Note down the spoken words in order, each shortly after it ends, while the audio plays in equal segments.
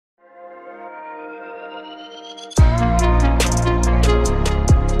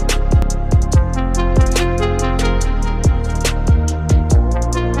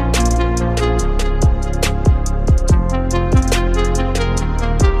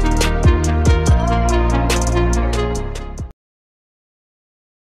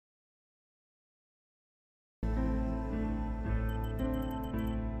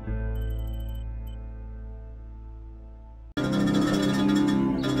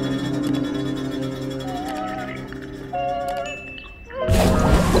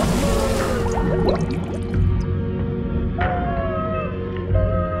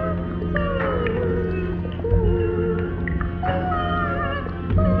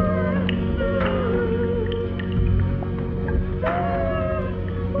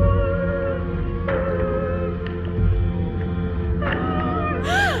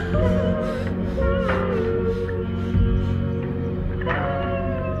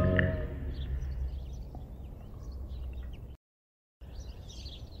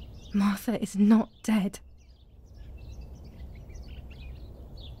Martha is not dead.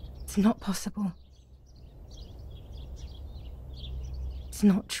 It's not possible. It's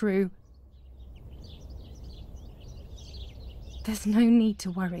not true. There's no need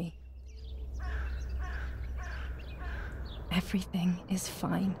to worry. Everything is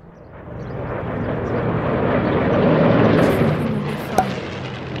fine. Everything will be fine.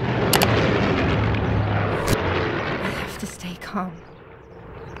 I have to stay calm.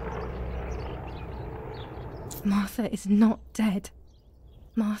 Martha is not dead.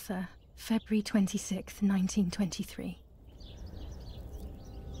 Martha, February 26th, 1923.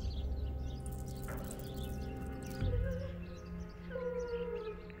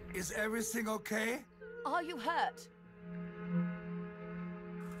 Is everything okay? Are you hurt?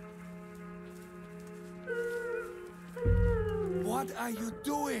 What are you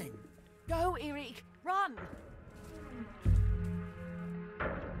doing? Go, Eric! Run!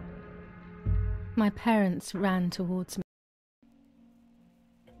 My parents ran towards me.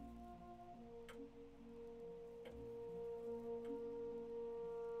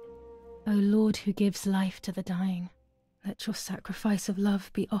 O Lord, who gives life to the dying, let your sacrifice of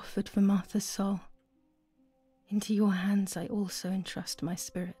love be offered for Martha's soul. Into your hands I also entrust my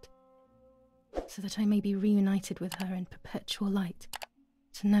spirit, so that I may be reunited with her in perpetual light,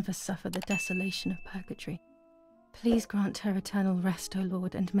 to never suffer the desolation of purgatory. Please grant her eternal rest, O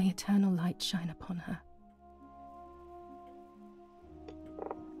Lord, and may eternal light shine upon her.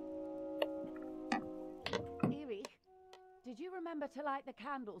 Eric, did you remember to light the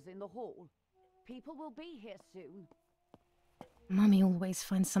candles in the hall? People will be here soon. Mummy always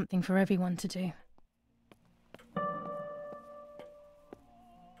finds something for everyone to do.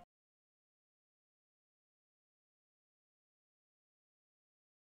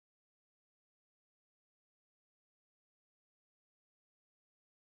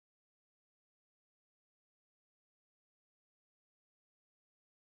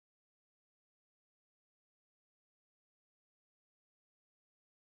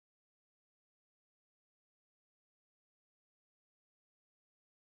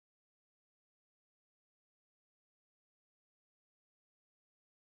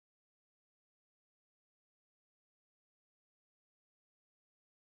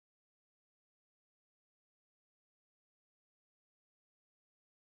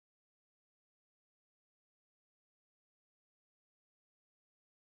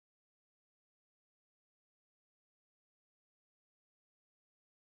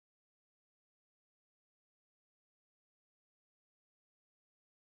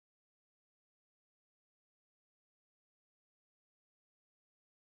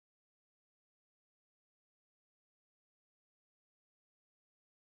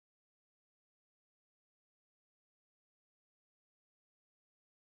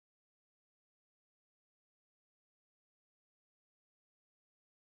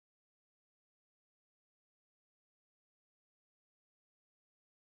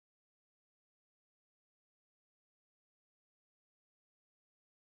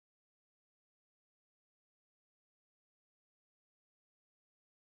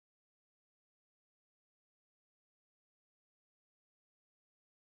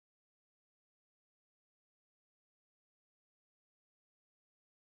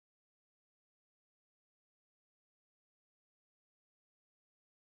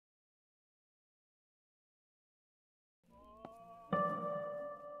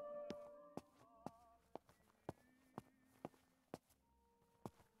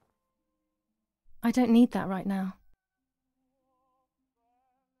 I don't need that right now.